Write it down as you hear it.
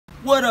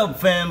What up,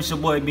 fam? It's your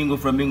boy Bingo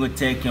from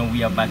BENGO-TECH, and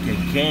we are back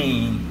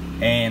again.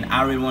 And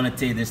I really want to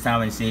take this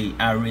time and say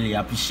I really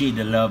appreciate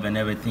the love and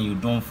everything you're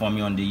doing for me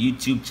on the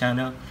YouTube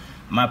channel.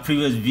 My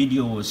previous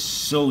video was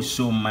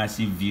so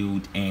massive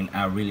viewed, and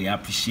I really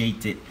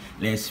appreciate it.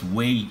 Let's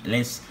wait.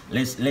 Let's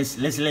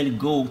let it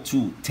go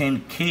to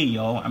 10K,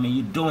 y'all. I mean,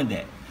 you're doing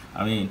that.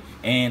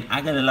 And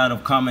I got a lot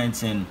of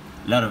comments and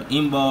a lot of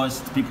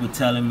inbox, people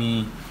telling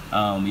me,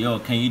 yo,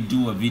 can you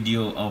do a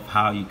video of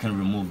how you can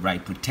remove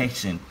write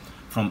protection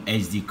from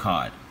SD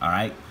card? All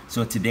right,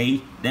 so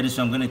today that is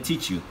what I'm going to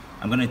teach you.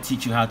 I'm going to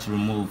teach you how to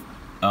remove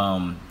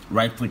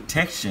write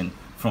protection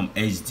from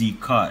SD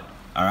card.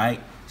 All right,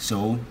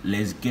 so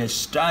let's get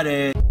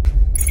started.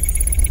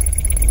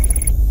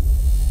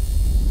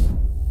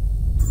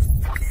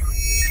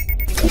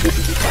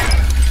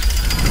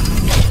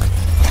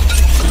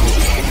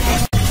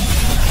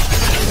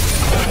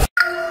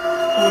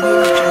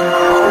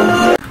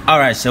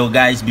 Alright, so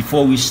guys,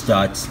 before we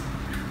start,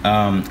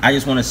 I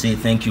just want to say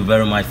thank you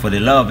very much for the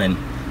love and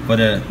for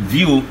the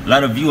view. A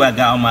lot of view I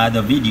got on my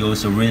other videos,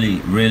 so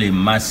really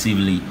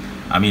massively,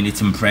 I mean, it's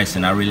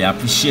impressive. I really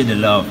appreciate the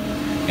love.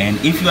 And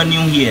if you are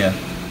new here,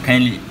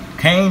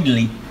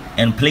 kindly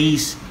and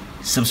please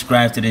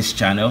subscribe to this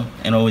channel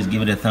and always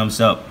give it a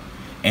thumbs up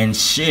and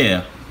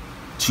share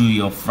to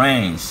your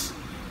friends.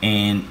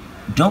 And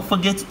don't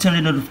forget to turn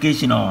the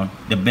notification on,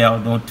 the bell.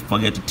 Don't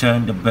forget to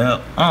turn the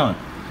bell on.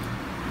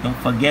 Don't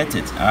forget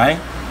it. All right,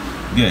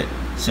 good.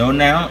 So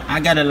now I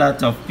got a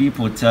lot of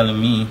people telling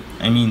me,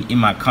 I mean, in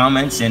my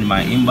comments and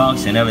my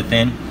inbox and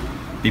everything,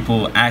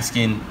 people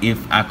asking if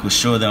I could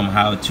show them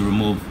how to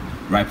remove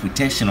write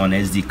protection on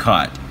SD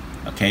card.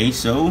 Okay,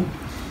 so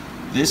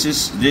this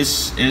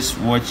is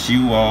what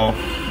you all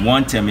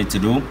wanted me to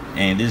do,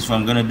 and this is what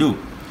I'm gonna do.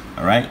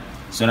 All right,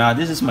 so now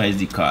this is my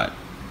SD card.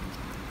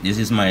 This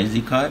is my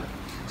SD card.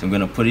 So I'm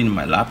gonna put it in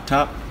my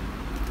laptop.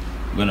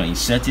 I'm gonna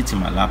insert it in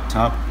my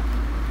laptop.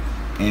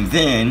 And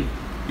then,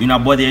 you know, I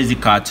bought the SD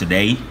card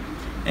today,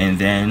 and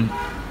then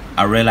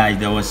I realized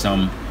there was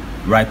some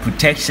write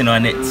protection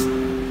on it.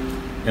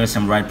 There was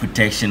some write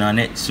protection on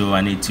it, so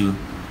I need to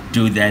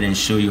do that and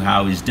show you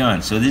how it's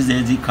done. So this is the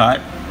SD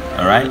card.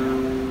 All right,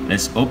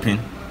 let's open.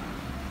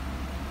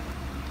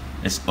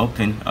 Let's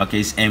open. Okay,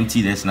 it's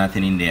empty. There's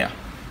nothing in there.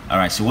 All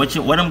right. So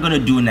what I'm gonna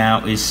do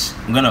now is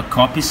I'm gonna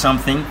copy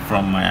something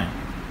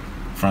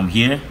from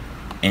here,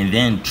 and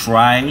then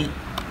try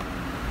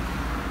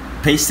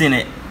pasting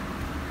it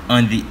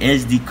on the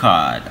SD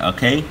card.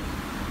 Okay,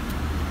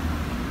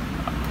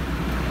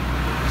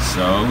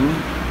 so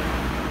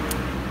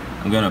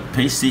I'm gonna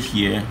paste it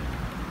here.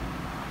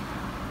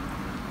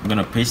 I'm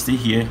gonna paste it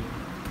here.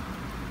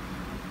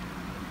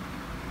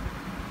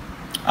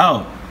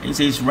 Oh, it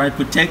says write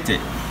protected.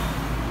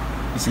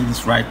 It says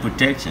it's write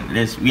protection.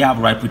 We have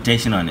write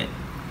protection on it.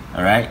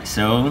 All right,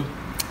 so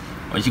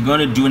what you're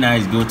gonna do now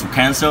is go to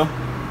cancel,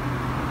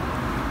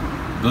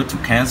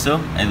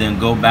 and then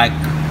go back.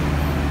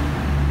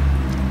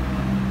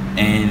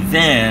 And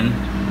then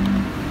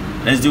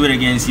let's do it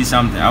again. See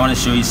something. I want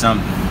to show you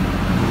something.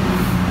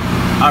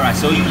 All right,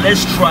 so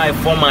let's try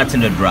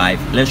formatting the drive.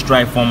 Let's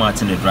try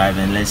formatting the drive,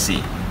 and let's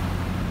see.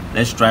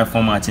 Let's try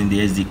formatting the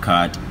SD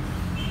card,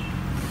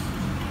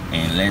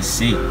 and let's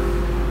see.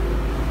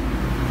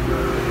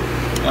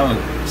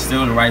 Oh,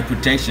 still the write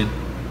protection.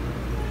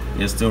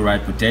 There's still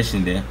write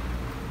protection there.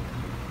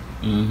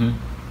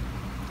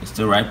 It's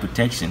still write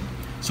protection.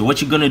 So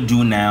what you're gonna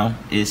do now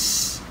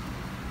is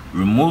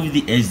remove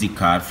the SD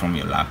card from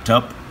your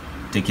laptop,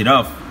 take it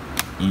off,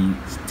 and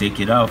take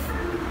it off.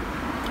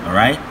 All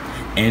right,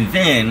 and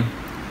then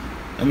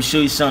let me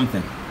show you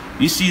something.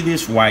 You see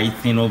this white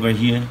thing over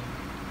here?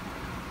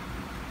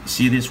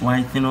 See this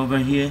white thing over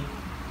here?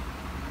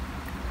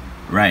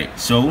 Right,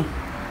 so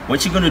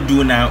what you're gonna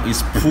do now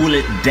is pull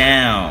it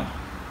down.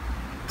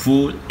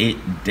 Pull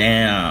it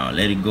down,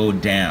 let it go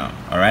down.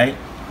 All right,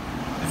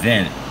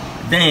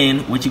 then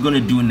what you're gonna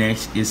do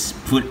next is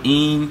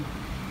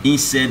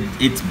insert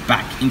it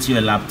back into your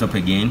laptop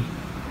again.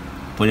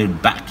 Put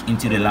it back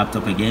into the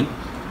laptop again.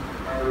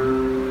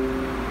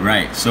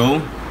 Right,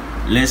 so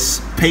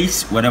let's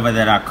paste whatever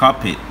that I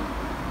copied.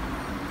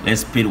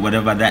 Let's paste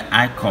whatever that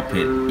I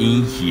copied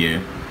in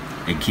here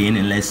again,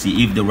 and let's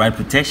see if the write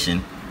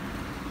protection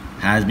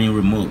has been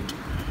removed.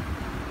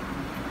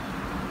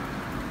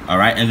 All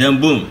right, and then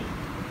boom,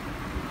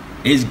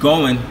 it's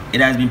going.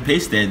 It has been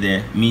pasted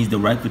there. Means the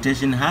write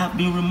protection has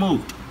been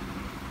removed.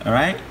 All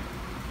right,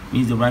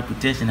 means the write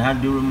protection has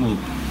been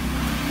removed.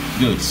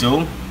 Good.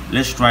 So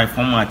let's try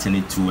formatting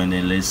it too, and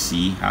then let's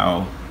see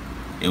how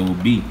it will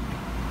be.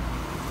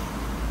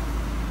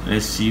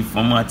 Let's see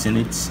formatting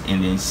it,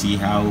 and then see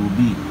how it will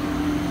be.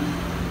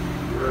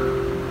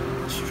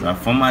 Let's try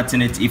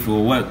formatting it if it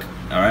will work.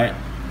 All right,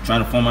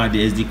 trying to format the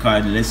SD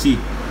card. Let's see.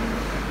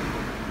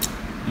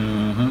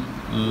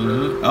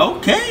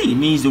 Okay, it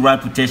means the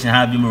write protection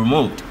has been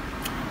removed.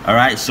 All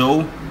right,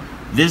 so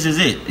this is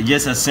it. It's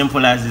just as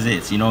simple as it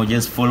is. You know,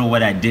 just follow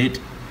what I did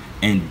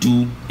and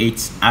do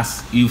it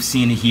as you've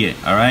seen it here.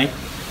 All right,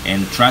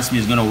 and trust me,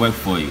 it's gonna work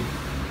for you.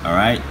 All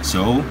right,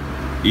 so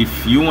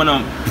if you want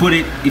to put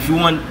it, if you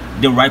want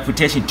the right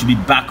protection to be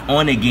back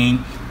on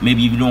again,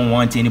 maybe you don't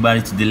want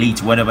anybody to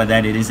delete whatever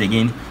that it is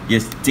again,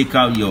 just take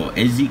out your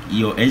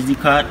SD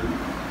card,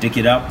 take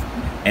it up,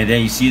 and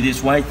then you see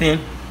this white thing,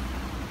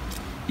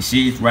 you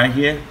see it right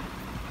here,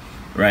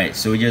 right?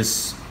 So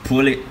just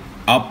pull it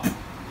up,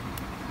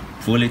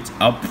 pull it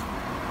up,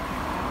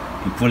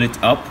 you pull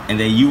it up, and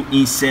then you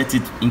insert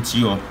it into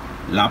your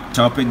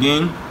laptop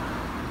again,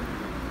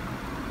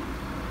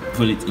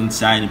 pull it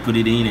inside and put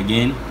it in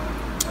again.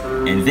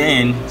 And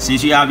then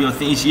since you have your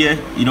things here,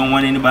 you don't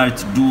want anybody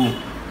to do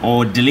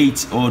or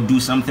delete or do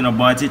something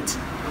about it,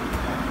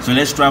 so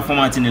let's try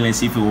formatting it and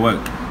see if it will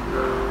work.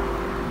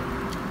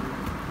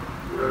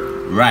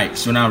 Right,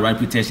 so now right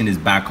protection is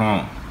back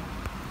on.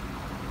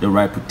 The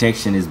right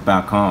protection is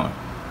back on.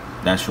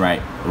 That's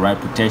right, the right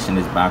protection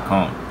is back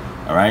on.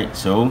 All right,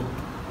 so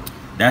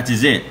that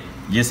is it,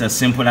 just as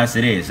simple as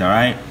it is. All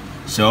right,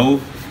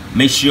 so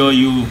make sure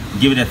you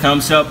give it a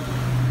thumbs up,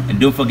 and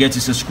don't forget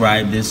to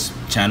subscribe this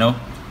channel.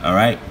 All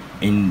right,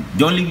 and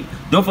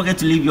don't forget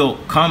to leave your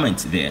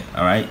comments there.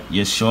 All right,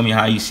 just show me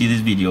how you see this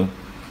video,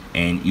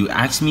 and you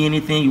ask me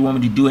anything, you want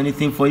me to do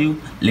anything for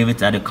you, leave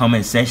it at the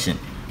comment section.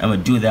 I'm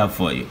gonna do that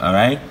for you. All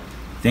right,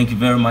 thank you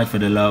very much for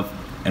the love,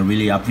 and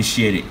really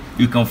appreciate it.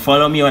 You can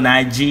follow me on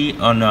IG,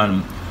 on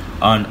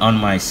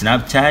my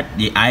Snapchat.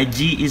 The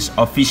IG is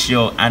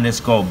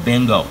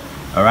official_Bengo.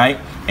 All right,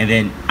 and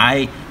then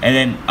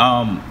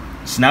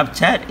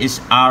Snapchat is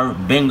our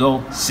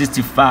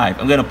Bengo65.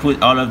 I'm gonna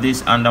put all of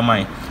this under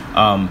my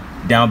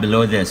down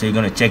below there, so you're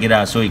gonna check it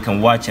out, so you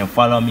can watch and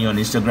follow me on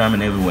Instagram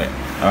and everywhere.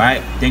 All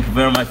right, thank you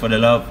very much for the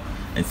love,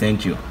 and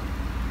thank you.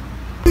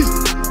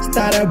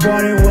 Started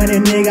burning when a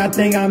nigga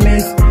think I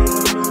missed.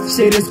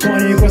 Shit is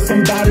funny, cause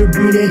somebody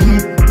breathe the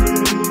heat.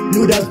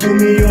 Knew that's put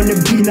me on the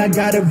beat, I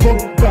got a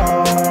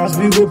vocals.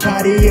 We go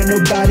party and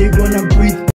nobody gonna breathe.